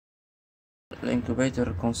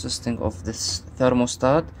الانكوبيتر consisting of this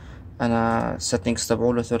thermostat. أنا settings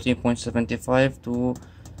تبعوله 13.75 to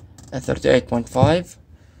 38.5.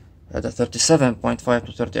 هذا 37.5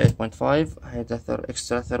 to 38.5. هذا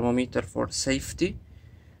extra thermometer for safety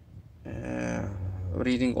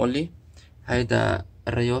reading only. هذا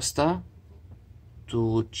rheostat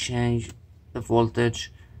to change the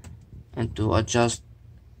voltage and to adjust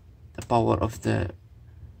the power of the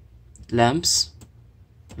lamps،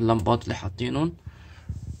 اللمبات اللي حاطينهم.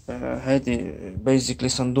 هيدي basically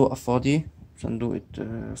صندوق فاضي، صندوق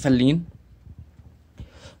فلين.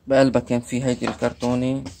 بقلبها كان في هيدي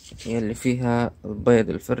الكرتونة يلي فيها البيض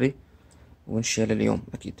الفري، ونشيل اليوم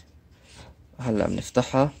أكيد. هلا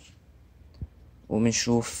بنفتحها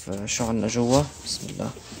وبنشوف شو عنا جوا. بسم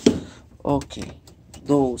الله. اوكي،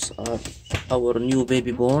 those are our new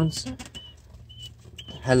baby borns.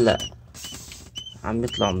 هلا عم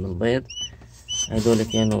يطلعوا من البيض. هيدول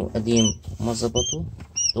كانوا قديم ما زبطوا.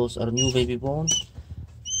 those are new baby borns.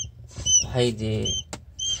 هيدي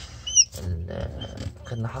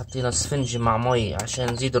كنا حاطينها سفنجة مع مي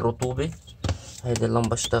عشان نزيد الرطوبة. هيدي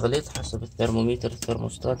اللمبة اشتغلت حسب الترمومتر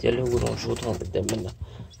الثرموستات يلي هو موجود هون قدام منا،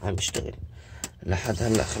 عم يشتغل لحد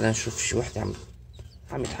هلا. خلينا نشوف شي وحدة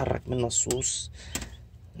عم يتحرك منها الصوص.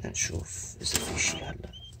 بدنا نشوف اذا في شي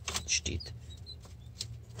هلا جديد.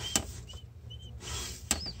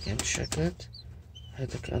 كان شكلت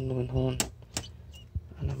هيدا كأنه من هون،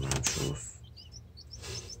 انا ما عم شوف.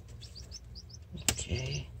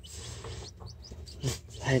 اوكي،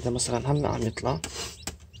 هيدا مثلا هلا عم يطلع.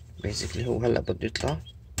 basically هو هلا بده يطلع.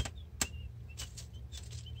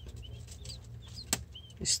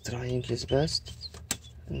 he's trying his best.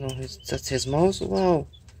 no, that's his mouth. واو،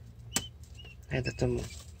 هيدا تمه.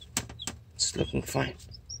 it's looking fine.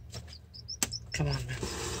 come on man.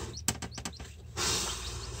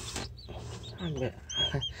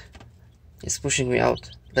 he's pushing me out.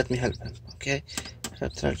 let me help him. okay,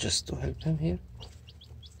 I'll try just to help him here,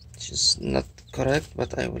 which is not correct, but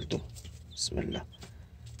I will do. Bismillah.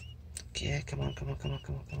 okay, come on.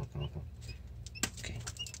 okay,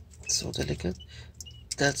 so delicate.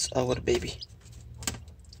 That's our baby.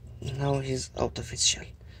 Now he's out of his shell.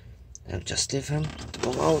 I'll just leave him to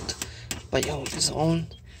go out by his own.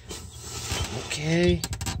 okay,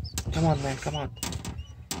 come on man, come on.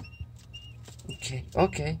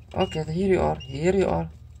 okay, here you are.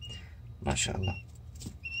 MashaAllah.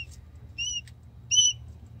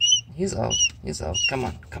 he's out. come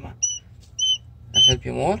on. I'll help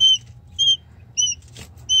you more.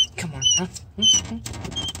 come on, huh?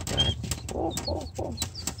 Oh,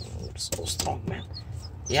 you're so strong man.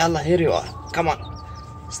 Yalla, here you are. come on,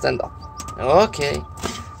 stand up. okay,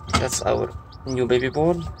 that's our new baby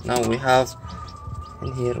born. Now we have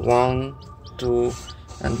in here 1, 2,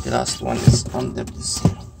 and the last one is under this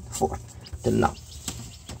 4 till now.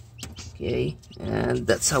 okay, and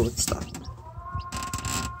that's how it starts.